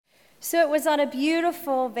So it was on a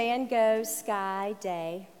beautiful Van Gogh sky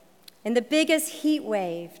day, in the biggest heat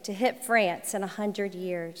wave to hit France in 100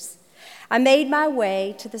 years. I made my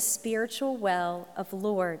way to the spiritual well of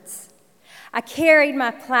Lourdes. I carried my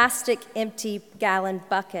plastic empty gallon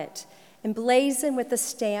bucket emblazoned with the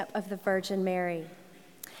stamp of the Virgin Mary.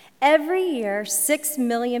 Every year, 6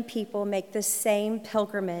 million people make the same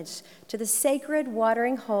pilgrimage to the sacred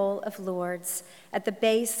watering hole of Lourdes at the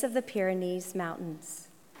base of the Pyrenees Mountains.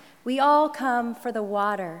 We all come for the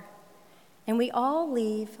water, and we all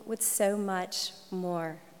leave with so much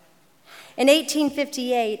more. In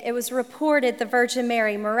 1858, it was reported the Virgin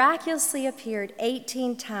Mary miraculously appeared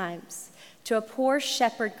 18 times to a poor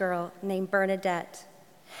shepherd girl named Bernadette.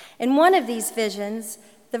 In one of these visions,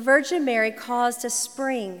 the Virgin Mary caused a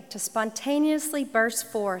spring to spontaneously burst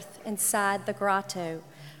forth inside the grotto,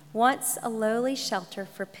 once a lowly shelter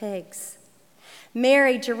for pigs.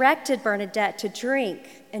 Mary directed Bernadette to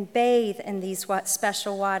drink and bathe in these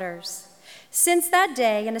special waters. Since that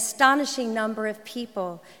day, an astonishing number of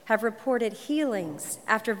people have reported healings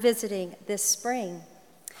after visiting this spring.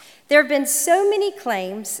 There have been so many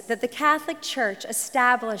claims that the Catholic Church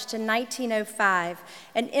established in 1905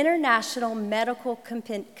 an international medical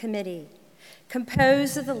committee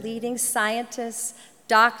composed of the leading scientists,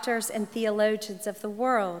 doctors, and theologians of the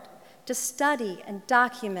world to study and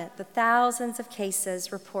document the thousands of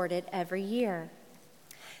cases reported every year.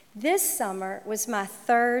 This summer was my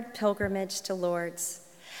third pilgrimage to Lourdes.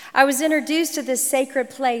 I was introduced to this sacred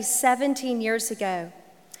place 17 years ago.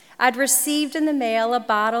 I'd received in the mail a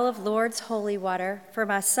bottle of Lourdes holy water for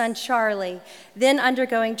my son Charlie, then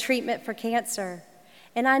undergoing treatment for cancer,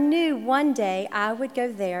 and I knew one day I would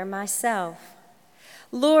go there myself.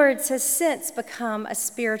 Lourdes has since become a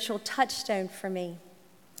spiritual touchstone for me,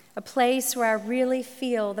 a place where I really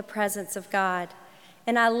feel the presence of God,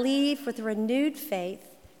 and I leave with renewed faith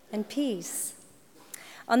and peace.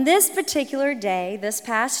 On this particular day, this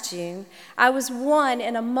past June, I was one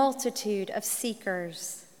in a multitude of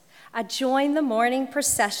seekers. I joined the morning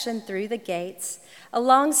procession through the gates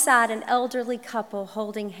alongside an elderly couple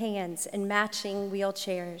holding hands in matching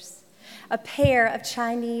wheelchairs, a pair of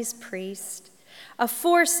Chinese priests, a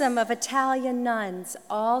foursome of Italian nuns,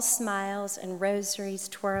 all smiles and rosaries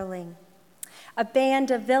twirling, a band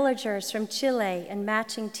of villagers from Chile in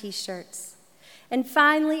matching t-shirts, and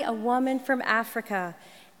finally a woman from Africa,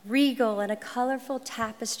 regal in a colorful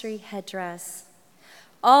tapestry headdress.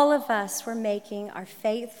 All of us were making our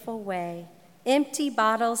faithful way, empty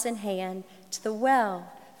bottles in hand, to the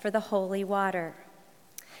well for the holy water.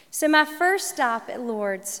 So my first stop at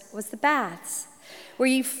Lourdes was the baths, where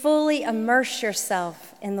you fully immerse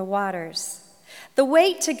yourself in the waters. The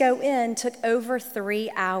wait to go in took over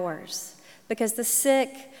 3 hours because the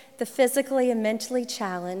sick, the physically and mentally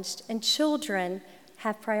challenged, and children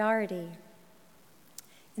have priority.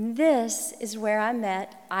 And this is where I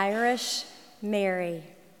met Irish Mary.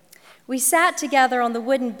 We sat together on the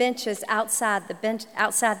wooden benches outside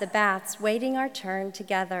the baths, waiting our turn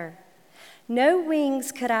together. No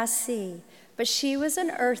wings could I see, but she was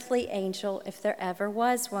an earthly angel if there ever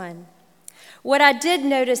was one. What I did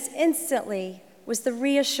notice instantly was the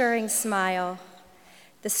reassuring smile,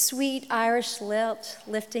 the sweet Irish lilt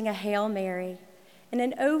lifting a Hail Mary, and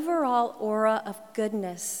an overall aura of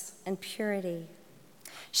goodness and purity.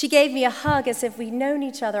 She gave me a hug as if we'd known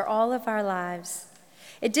each other all of our lives.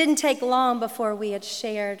 It didn't take long before we had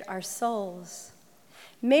shared our souls.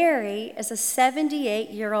 Mary is a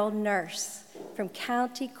 78-year-old nurse from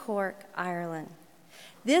County Cork, Ireland.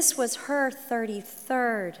 This was her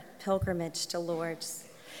 33rd pilgrimage to Lourdes.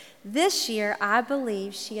 This year, I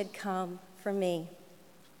believe she had come for me.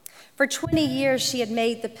 For 20 years, she had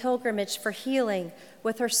made the pilgrimage for healing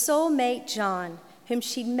with her soulmate, John, whom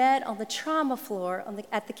she'd met on the trauma floor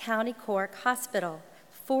at the County Cork Hospital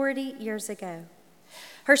 40 years ago.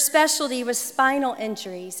 Her specialty was spinal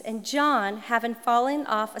injuries, and John, having fallen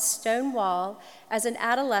off a stone wall as an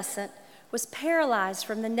adolescent, was paralyzed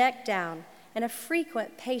from the neck down and a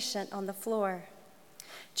frequent patient on the floor.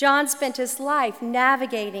 John spent his life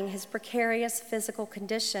navigating his precarious physical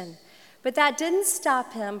condition, but that didn't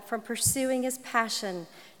stop him from pursuing his passion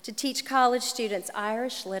to teach college students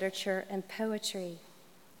Irish literature and poetry.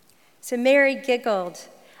 So Mary giggled.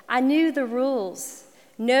 I knew the rules.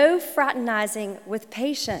 No fraternizing with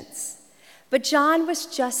patients. But John was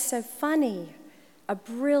just so funny, a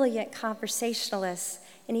brilliant conversationalist,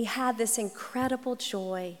 and he had this incredible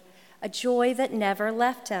joy, a joy that never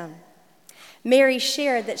left him. Mary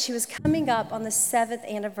shared that she was coming up on the 7th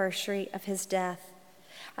anniversary of his death.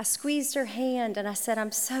 I squeezed her hand and I said,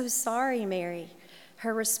 "I'm so sorry, Mary."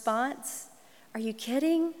 Her response, "Are you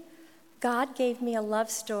kidding? God gave me a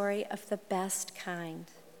love story of the best kind.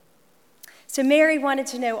 So Mary wanted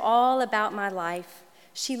to know all about my life.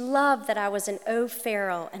 She loved that I was an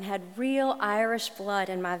O'Farrell and had real Irish blood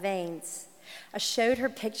in my veins. I showed her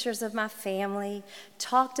pictures of my family,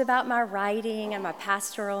 talked about my writing and my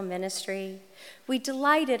pastoral ministry. We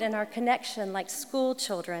delighted in our connection like school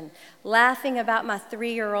children, laughing about my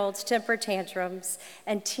 3-year-old's temper tantrums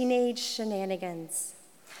and teenage shenanigans.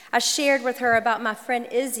 I shared with her about my friend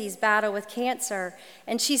Izzy's battle with cancer,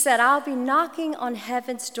 and she said, I'll be knocking on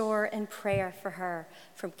heaven's door in prayer for her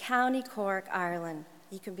from County Cork, Ireland.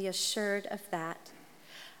 You can be assured of that.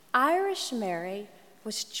 Irish Mary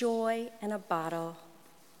was joy in a bottle.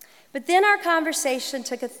 But then our conversation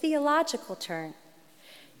took a theological turn.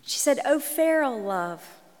 She said, O'Farrell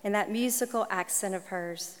love, in that musical accent of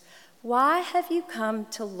hers, why have you come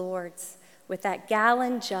to Lourdes with that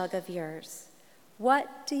gallon jug of yours?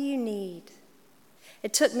 What do you need?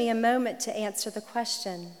 It took me a moment to answer the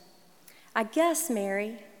question. I guess,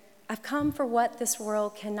 Mary, I've come for what this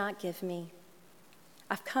world cannot give me.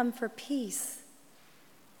 I've come for peace.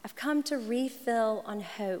 I've come to refill on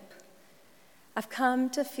hope. I've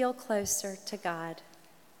come to feel closer to God.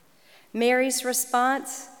 Mary's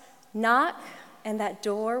response, knock and that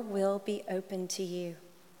door will be open to you.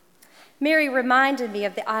 Mary reminded me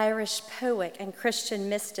of the Irish poet and Christian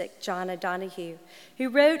mystic John O'Donohue, who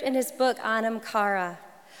wrote in his book Anam Cara,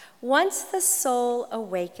 once the soul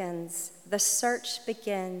awakens, the search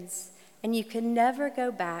begins, and you can never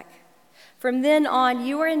go back. From then on,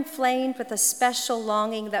 you are inflamed with a special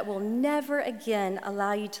longing that will never again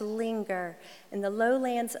allow you to linger in the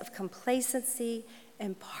lowlands of complacency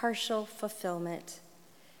and partial fulfillment.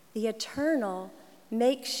 The eternal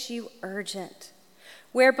makes you urgent.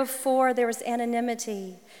 Where before there was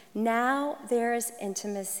anonymity, now there is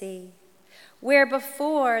intimacy. Where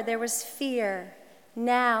before there was fear,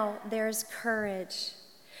 now there is courage.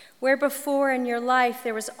 Where before in your life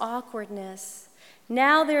there was awkwardness,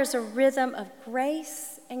 now there's a rhythm of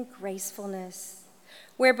grace and gracefulness.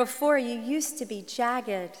 Where before you used to be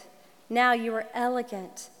jagged, now you are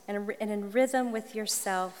elegant and in rhythm with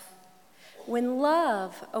yourself. When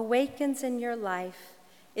love awakens in your life,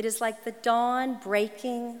 it is like the dawn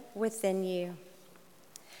breaking within you.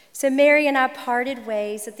 So Mary and I parted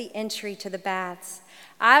ways at the entry to the baths.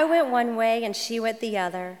 I went one way and she went the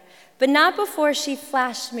other, but not before she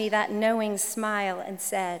flashed me that knowing smile and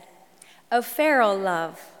said, O'Farrell,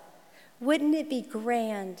 love, wouldn't it be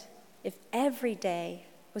grand if every day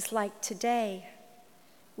was like today?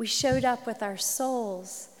 We showed up with our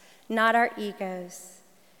souls, not our egos.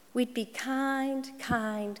 We'd be kind,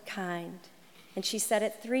 kind, kind. And she said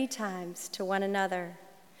it 3 times to one another.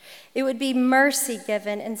 It would be mercy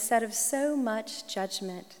given instead of so much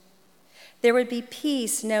judgment. There would be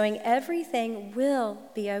peace knowing everything will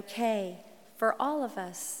be okay for all of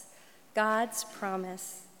us, God's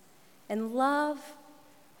promise. And love,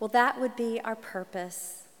 well, that would be our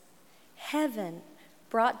purpose. Heaven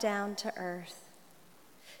brought down to earth.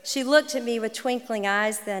 She looked at me with twinkling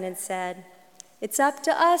eyes then and said, it's up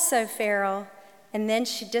to us, O'Farrell. And then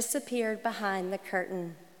she disappeared behind the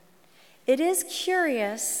curtain. It is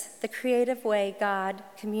curious the creative way God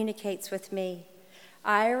communicates with me,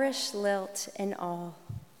 Irish lilt and all.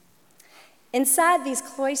 Inside these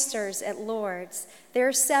cloisters at Lourdes, there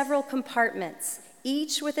are several compartments,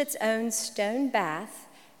 each with its own stone bath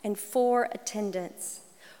and 4 attendants.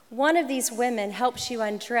 One of these women helps you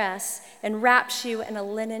undress and wraps you in a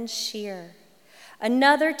linen sheer.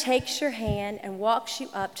 Another takes your hand and walks you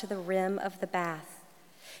up to the rim of the bath.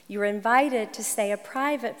 You are invited to say a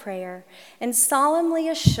private prayer and solemnly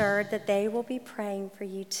assured that they will be praying for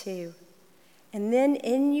you too. And then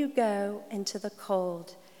in you go into the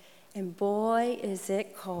cold, and boy, is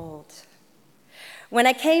it cold. When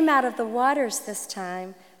I came out of the waters this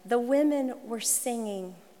time, the women were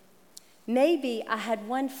singing. Maybe I had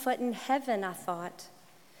one foot in heaven, I thought.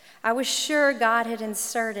 I was sure God had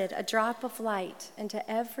inserted a drop of light into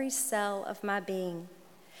every cell of my being.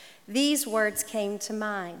 These words came to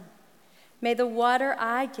mind. May the water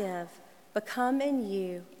I give become in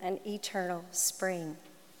you an eternal spring.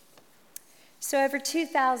 So over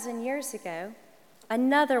 2,000 years ago,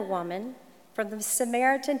 another woman from the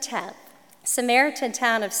Samaritan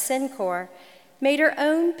town of Sincor made her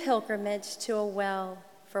own pilgrimage to a well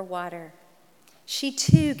for water. She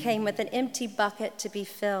too came with an empty bucket to be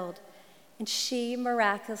filled, and she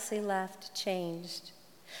miraculously left changed.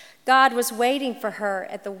 God was waiting for her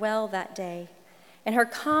at the well that day, and her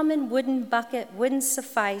common wooden bucket wouldn't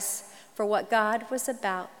suffice for what God was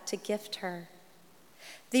about to gift her.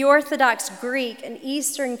 The Orthodox Greek and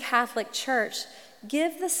Eastern Catholic Church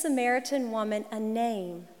give the Samaritan woman a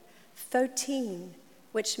name, Photine,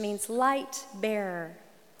 which means light bearer.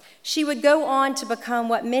 She would go on to become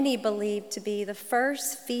what many believe to be the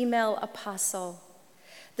first female apostle.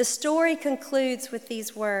 The story concludes with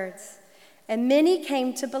these words, "And many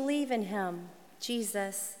came to believe in him,"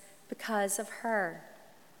 Jesus, "because of her."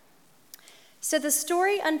 So the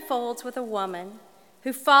story unfolds with a woman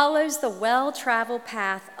who follows the well-traveled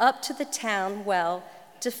path up to the town well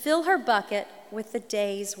to fill her bucket with the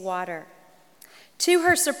day's water. To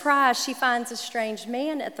her surprise, she finds a strange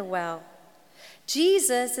man at the well.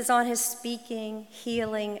 Jesus is on his speaking,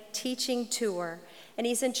 healing, teaching tour, and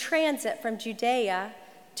he's in transit from Judea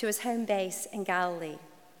to his home base in Galilee.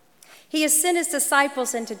 He has sent his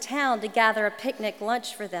disciples into town to gather a picnic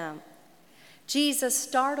lunch for them. Jesus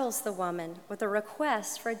startles the woman with a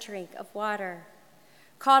request for a drink of water.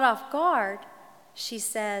 Caught off guard, she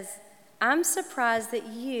says, "I'm surprised that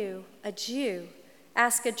you, a Jew,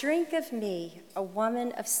 ask a drink of me, a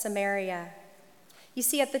woman of Samaria." You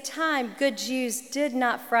see, at the time, good Jews did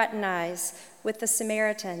not fraternize with the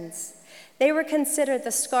Samaritans. They were considered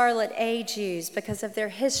the Scarlet A Jews because of their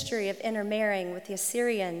history of intermarrying with the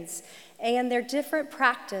Assyrians and their different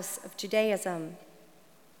practice of Judaism.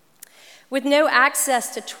 With no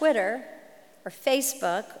access to Twitter or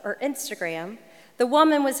Facebook or Instagram, the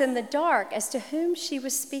woman was in the dark as to whom she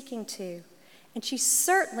was speaking to, and she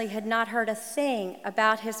certainly had not heard a thing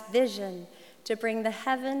about his vision to bring the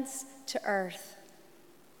heavens to earth.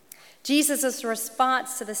 Jesus'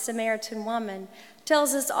 response to the Samaritan woman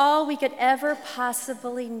tells us all we could ever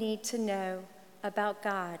possibly need to know about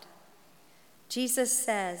God. Jesus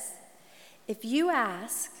says, "If you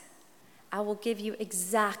ask, I will give you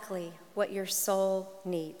exactly what your soul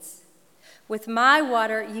needs. With my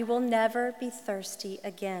water, you will never be thirsty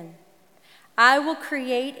again. I will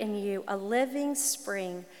create in you a living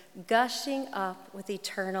spring gushing up with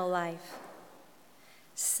eternal life."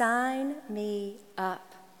 "Sign me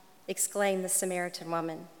up," exclaimed the Samaritan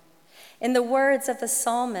woman. In the words of the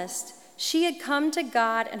psalmist, she had come to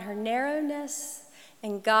God in her narrowness,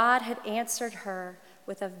 and God had answered her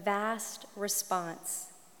with a vast response.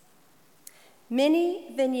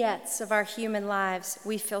 Many vignettes of our human lives,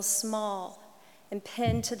 we feel small and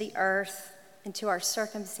pinned to the earth and to our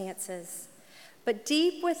circumstances. But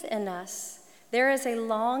deep within us, there is a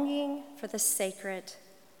longing for the sacred,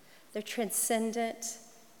 the transcendent,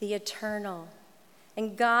 the eternal.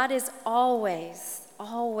 And God is always,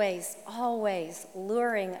 always, always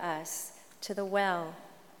luring us to the well.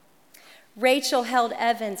 Rachel Held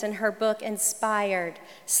Evans, in her book Inspired,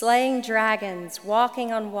 Slaying Dragons, Walking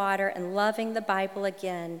on Water, and Loving the Bible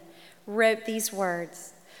Again, wrote these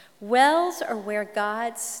words, "Wells are where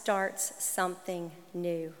God starts something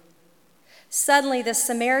new." Suddenly, the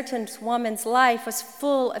Samaritan woman's life was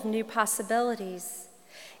full of new possibilities.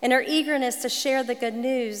 In her eagerness to share the good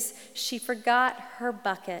news, she forgot her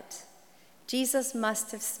bucket. Jesus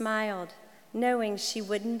must have smiled, knowing she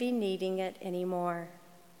wouldn't be needing it anymore.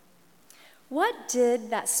 What did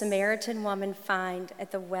that Samaritan woman find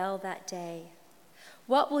at the well that day?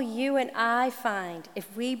 What will you and I find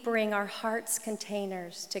if we bring our heart's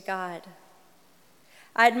containers to God?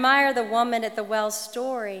 I admire the woman at the well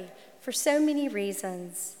story for so many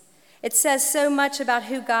reasons. It says so much about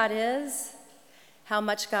who God is, how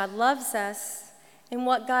much God loves us, and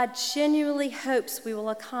what God genuinely hopes we will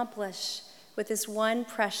accomplish with this one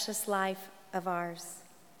precious life of ours.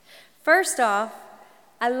 First off,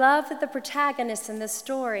 I love that the protagonist in this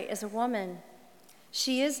story is a woman.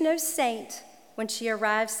 She is no saint when she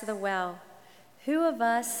arrives to the well. Who of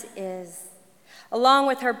us is? Along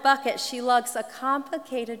with her bucket, she lugs a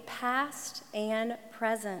complicated past and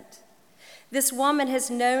present. This woman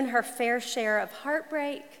has known her fair share of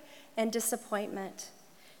heartbreak and disappointment.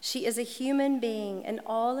 She is a human being in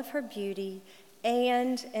all of her beauty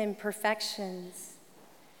and imperfections.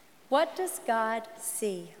 What does God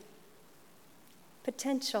see?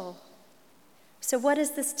 Potential. So what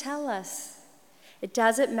does this tell us? It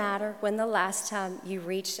doesn't matter when the last time you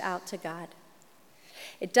reached out to God.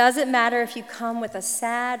 It doesn't matter if you come with a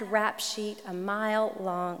sad rap sheet a mile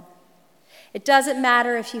long. It doesn't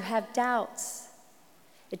matter if you have doubts.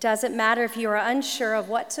 It doesn't matter if you are unsure of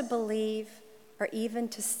what to believe or even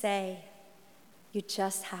to say. You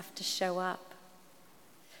just have to show up.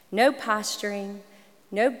 No posturing,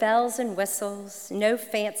 no bells and whistles, no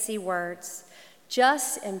fancy words.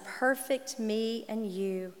 Just imperfect me and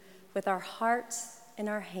you with our hearts in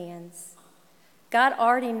our hands. God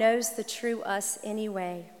already knows the true us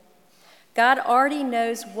anyway. God already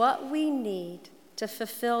knows what we need to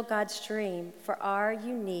fulfill God's dream for our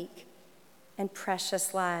unique and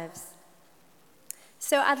precious lives.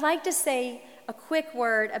 So I'd like to say a quick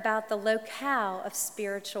word about the locale of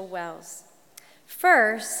spiritual wells.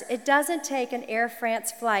 First, it doesn't take an Air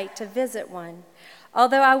France flight to visit one,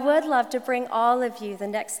 although I would love to bring all of you the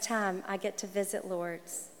next time I get to visit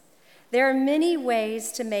Lourdes. There are many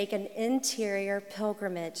ways to make an interior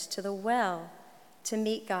pilgrimage to the well to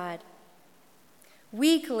meet God.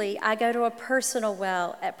 Weekly, I go to a personal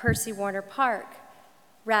well at Percy Warner Park,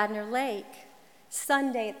 Radnor Lake,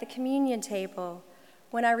 Sunday at the communion table,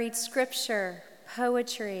 when I read scripture,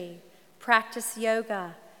 poetry, practice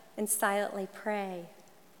yoga, and silently pray.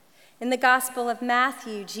 In the Gospel of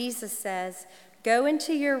Matthew, Jesus says, "Go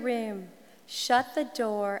into your room, shut the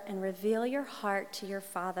door, and reveal your heart to your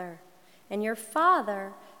Father. And your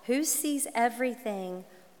Father, who sees everything,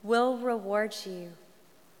 will reward you."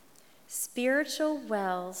 Spiritual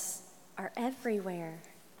wells are everywhere.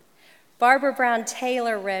 Barbara Brown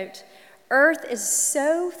Taylor wrote, "Earth is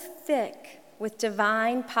so thick with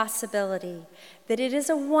divine possibility that it is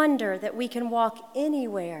a wonder that we can walk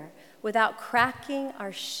anywhere without cracking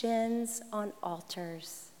our shins on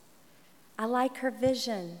altars." I like her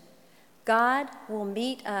vision. God will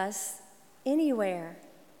meet us anywhere.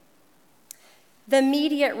 The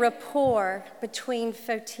immediate rapport between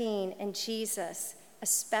Fotine and Jesus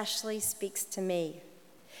especially speaks to me.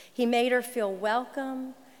 He made her feel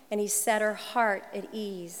welcome, and he set her heart at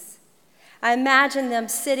ease. I imagine them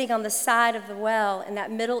sitting on the side of the well in that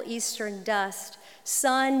Middle Eastern dust,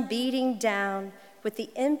 sun beating down with the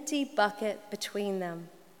empty bucket between them.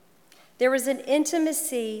 There was an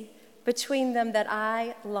intimacy between them that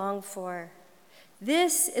I long for.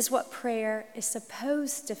 This is what prayer is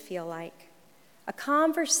supposed to feel like, a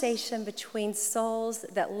conversation between souls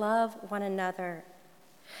that love one another.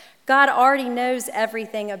 God already knows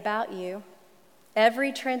everything about you,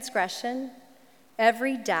 every transgression,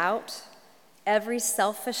 every doubt, every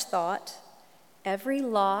selfish thought, every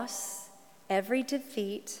loss, every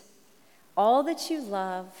defeat, all that you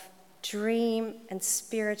love, dream, and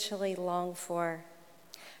spiritually long for.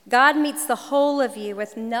 God meets the whole of you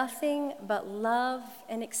with nothing but love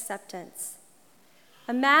and acceptance.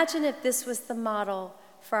 Imagine if this was the model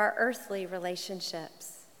for our earthly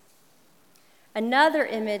relationships. Another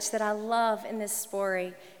image that I love in this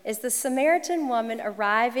story is the Samaritan woman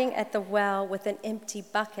arriving at the well with an empty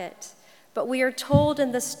bucket. But we are told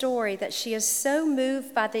in the story that she is so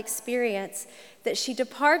moved by the experience that she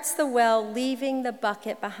departs the well, leaving the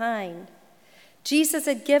bucket behind. Jesus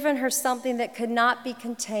had given her something that could not be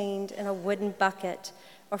contained in a wooden bucket,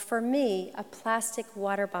 or for me, a plastic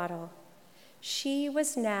water bottle. She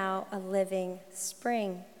was now a living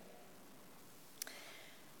spring.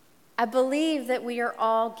 I believe that we are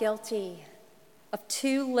all guilty of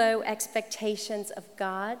too low expectations of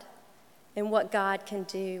God and what God can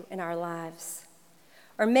do in our lives.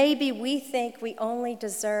 Or maybe we think we only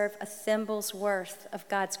deserve a thimble's worth of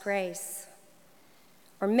God's grace.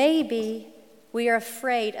 Or maybe we are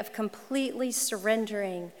afraid of completely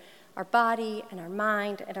surrendering our body and our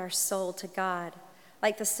mind and our soul to God,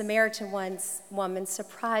 like the Samaritan woman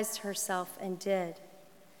surprised herself and did.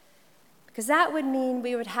 Because that would mean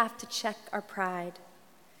we would have to check our pride,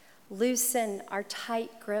 loosen our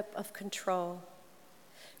tight grip of control.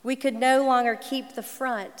 We could no longer keep the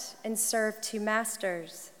front and serve two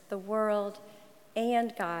masters, the world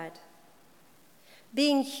and God.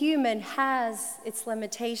 Being human has its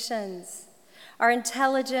limitations. Our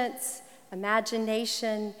intelligence,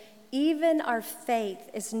 imagination, even our faith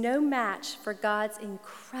is no match for God's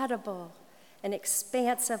incredible and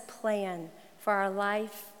expansive plan for our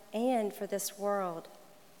life and for this world.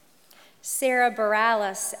 Sarah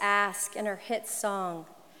Bareilles asked in her hit song,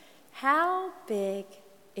 "How big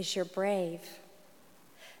is your brave?"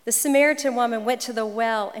 The Samaritan woman went to the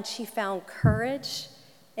well and she found courage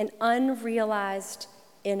and unrealized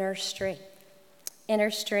inner strength.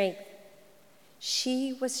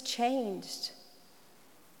 She was changed.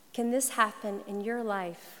 Can this happen in your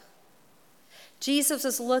life? Jesus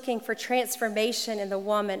was looking for transformation in the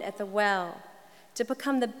woman at the well to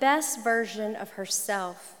become the best version of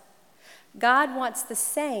herself. God wants the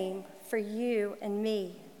same for you and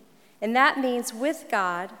me. And that means with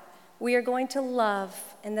God, we are going to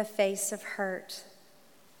love in the face of hurt,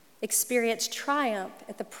 experience triumph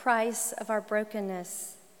at the price of our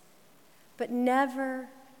brokenness, but never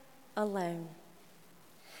alone.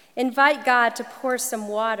 Invite God to pour some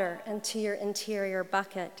water into your interior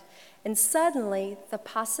bucket, and suddenly the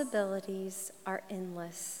possibilities are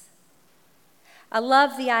endless. I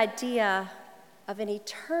love the idea of an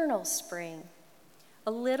eternal spring,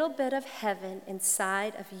 a little bit of heaven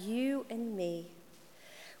inside of you and me,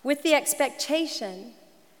 with the expectation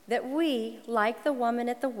that we, like the woman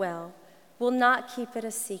at the well, will not keep it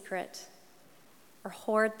a secret, or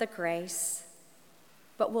hoard the grace,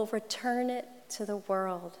 but will return it to the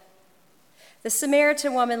world. The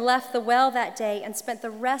Samaritan woman left the well that day and spent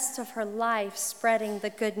the rest of her life spreading the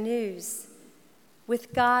good news.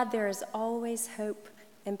 With God, there is always hope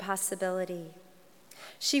and possibility.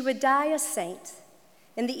 She would die a saint.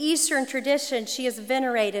 In the Eastern tradition, she is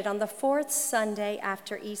venerated on the fourth Sunday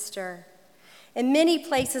after Easter. In many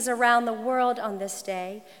places around the world on this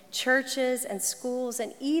day, churches and schools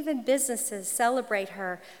and even businesses celebrate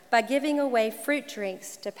her by giving away fruit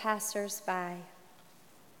drinks to passers-by.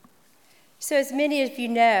 So as many of you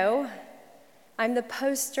know, I'm the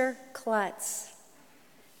poster klutz.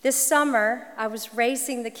 This summer, I was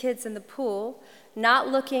racing the kids in the pool, not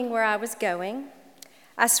looking where I was going.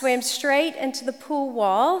 I swam straight into the pool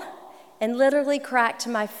wall and literally cracked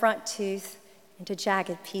my front tooth into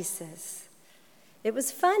jagged pieces. It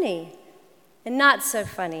was funny and not so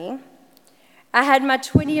funny. I had my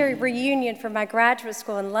 20-year reunion from my graduate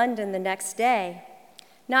school in London the next day.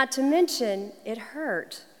 Not to mention, it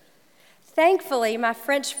hurt. Thankfully, my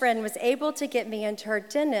French friend was able to get me into her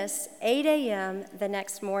dentist's 8 a.m. the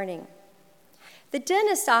next morning. The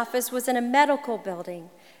dentist's office was in a medical building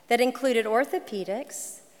that included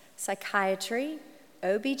orthopedics, psychiatry,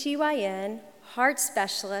 OBGYN, heart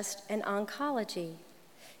specialist, and oncology.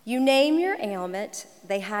 You name your ailment,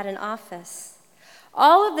 they had an office.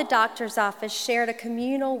 All of the doctor's office shared a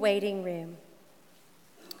communal waiting room.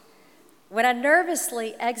 When I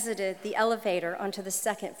nervously exited the elevator onto the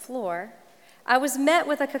second floor, I was met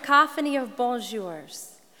with a cacophony of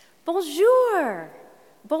bonjours. Bonjour,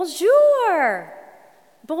 bonjour,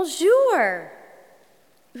 bonjour.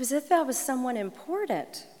 It was as if I was someone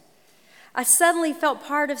important. I suddenly felt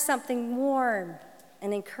part of something warm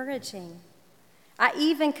and encouraging. I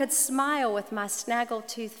even could smile with my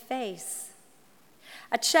snaggletooth face.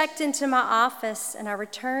 I checked into my office and I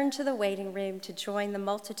returned to the waiting room to join the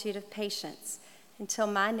multitude of patients until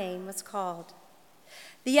my name was called.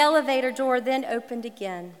 The elevator door then opened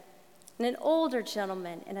again, and an older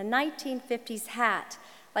gentleman in a 1950s hat,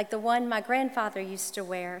 like the one my grandfather used to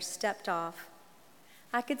wear, stepped off.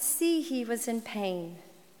 I could see he was in pain.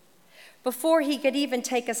 Before he could even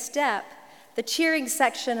take a step, the cheering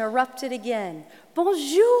section erupted again.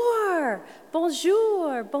 Bonjour,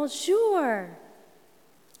 bonjour, bonjour.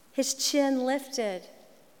 His chin lifted.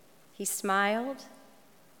 He smiled.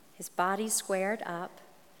 His body squared up.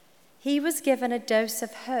 He was given a dose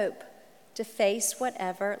of hope to face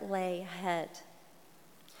whatever lay ahead.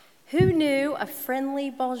 Who knew a friendly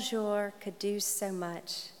bonjour could do so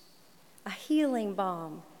much? A healing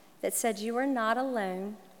balm that said you are not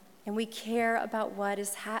alone and we care about what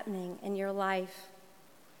is happening in your life.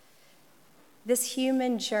 This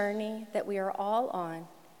human journey that we are all on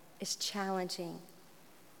is challenging,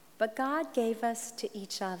 but God gave us to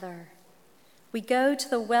each other. We go to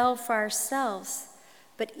the well for ourselves,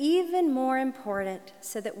 but even more important,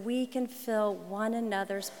 so that we can fill one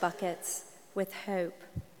another's buckets with hope.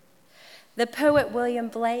 The poet William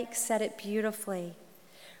Blake said it beautifully.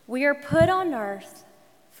 We are put on earth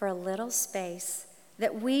for a little space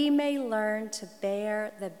that we may learn to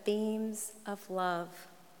bear the beams of love.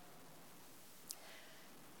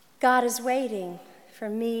 God is waiting for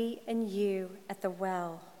me and you at the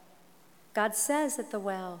well. God says at the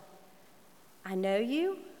well, I know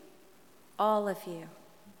you, all of you.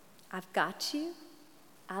 I've got you.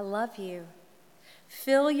 I love you.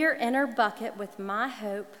 Fill your inner bucket with my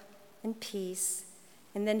hope and peace,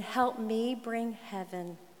 and then help me bring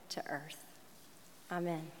heaven to earth.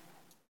 Amen.